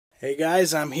Hey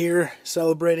guys, I'm here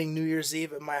celebrating New Year's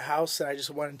Eve at my house, and I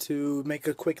just wanted to make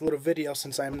a quick little video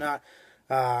since I'm not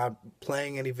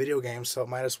playing any video games, so I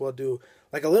might as well do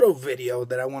like a little video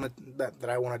that I want to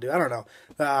do. I don't know.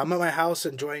 I'm at my house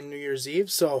enjoying New Year's Eve,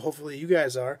 so hopefully you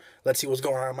guys are. Let's see what's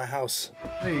going on at my house.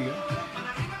 There you go.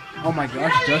 Oh my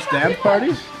gosh, Just Dance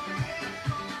parties?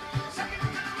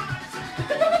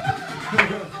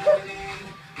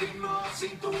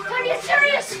 Are you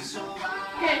serious?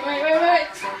 Okay, wait.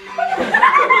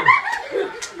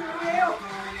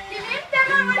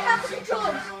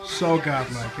 So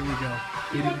godlike. Here we go.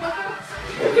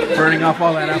 Burning off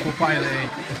all that apple pie they ate.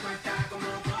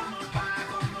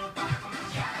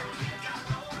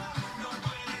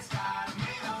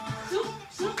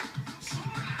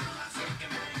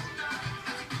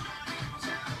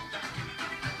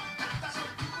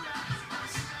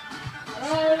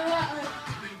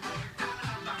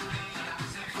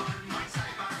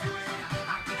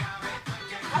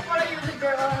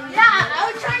 Yeah,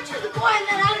 I was trying to choose the boy and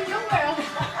then out of nowhere,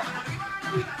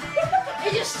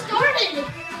 it just started.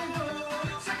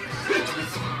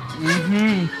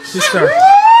 Sister.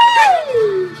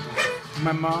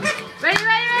 My mom. Ready.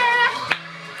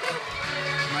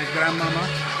 My grandmama.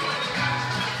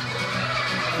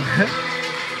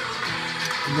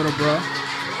 Little bro.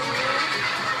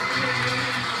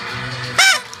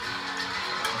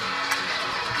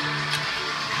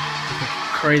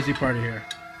 Crazy party here.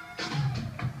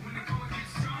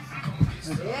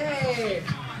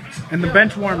 And the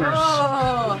bench warmers.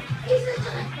 Oh.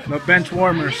 The bench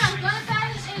warmers.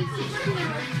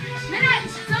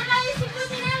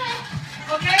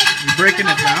 You breaking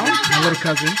it down? My little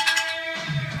cousin.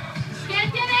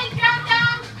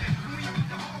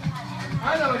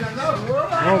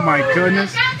 Oh my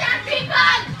goodness.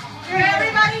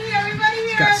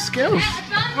 He's got skills.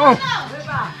 Oh.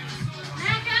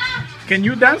 Can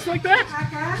you dance like that?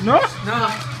 No? No.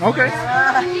 Okay.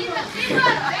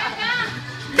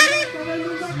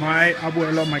 My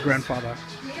abuelo, my grandfather. 5,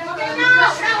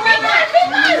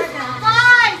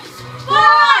 4,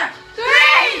 3,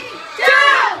 2,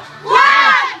 1.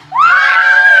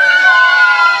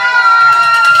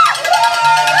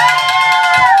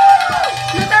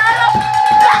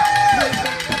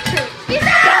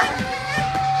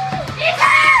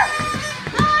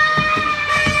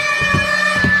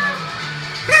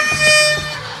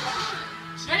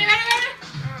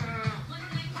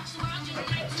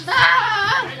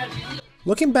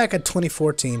 Looking back at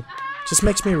 2014 just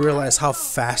makes me realize how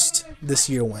fast this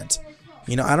year went.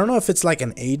 You know, I don't know if it's like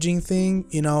an aging thing,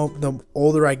 you know, the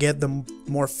older I get, the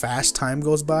more fast time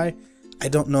goes by. I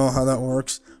don't know how that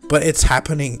works, but it's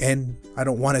happening, and I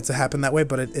don't want it to happen that way,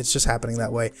 but it's just happening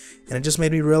that way. And it just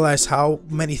made me realize how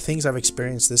many things I've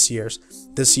experienced this year.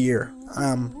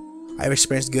 I've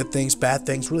experienced good things, bad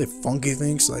things, really funky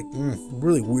things, like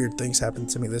really weird things happened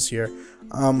to me this year.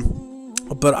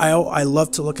 But I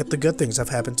love to look at the good things that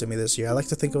have happened to me this year. I like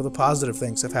to think of the positive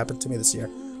things that have happened to me this year.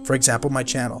 For example, my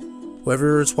channel.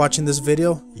 Whoever is watching this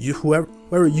video,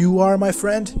 whoever you are, my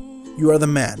friend, you are the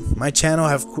man. My channel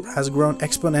has grown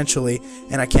exponentially,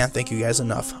 and I can't thank you guys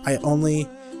enough. I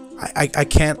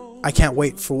can't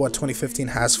wait for what 2015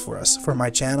 has for us, for my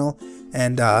channel,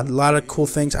 and a lot of cool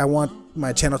things. I want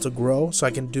my channel to grow so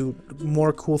I can do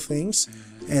more cool things,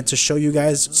 and to show you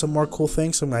guys some more cool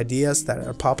things, some ideas that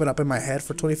are popping up in my head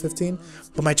for 2015.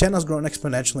 But my channel's grown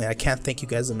exponentially. I can't thank you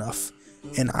guys enough,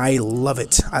 and I love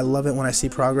it. I love it when I see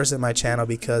progress in my channel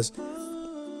because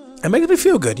it makes me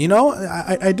feel good. You know,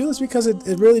 I do this because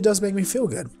it really does make me feel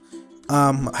good.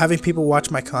 Having people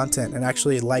watch my content and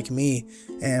actually like me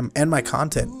and my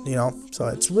content, you know, so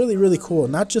it's really, really cool.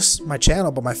 Not just my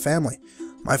channel, but my family.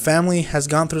 My family has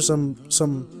gone through some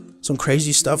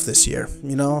crazy stuff this year,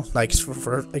 you know, like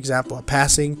for example, a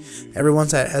passing. Everyone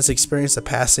has experienced a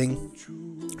passing.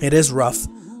 It is rough,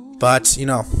 but you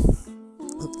know,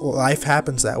 life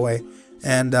happens that way.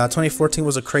 And 2014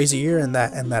 was a crazy year in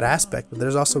that aspect. But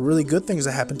there's also really good things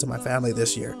that happened to my family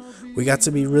this year. We got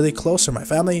to be really closer. My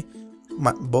family,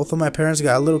 both of my parents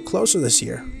got a little closer this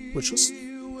year, which was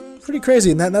pretty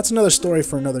crazy. And that's another story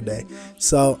for another day.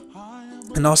 So.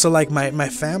 And also, like, my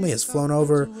family has flown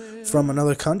over from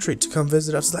another country to come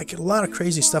visit us. Like, a lot of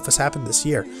crazy stuff has happened this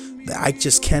year that I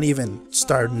just can't even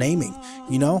start naming,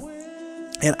 you know?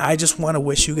 And I just want to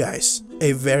wish you guys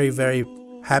a very, very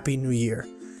happy new year.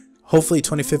 Hopefully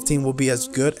 2015 will be as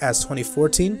good as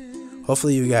 2014.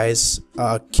 Hopefully you guys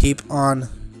keep on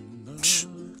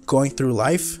going through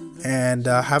life and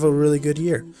have a really good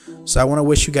year. So I want to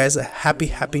wish you guys a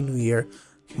happy new year.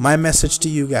 My message to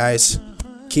you guys: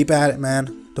 keep at it,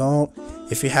 man.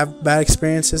 If you have bad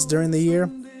experiences during the year,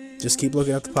 just keep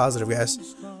looking at the positive, guys.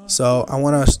 So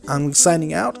I'm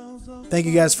signing out. Thank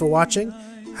you guys for watching.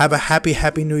 Have a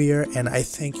happy new year, and I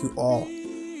thank you all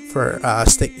for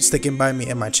sticking by me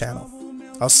and my channel.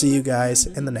 I'll see you guys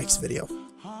in the next video.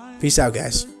 Peace out,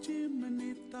 guys.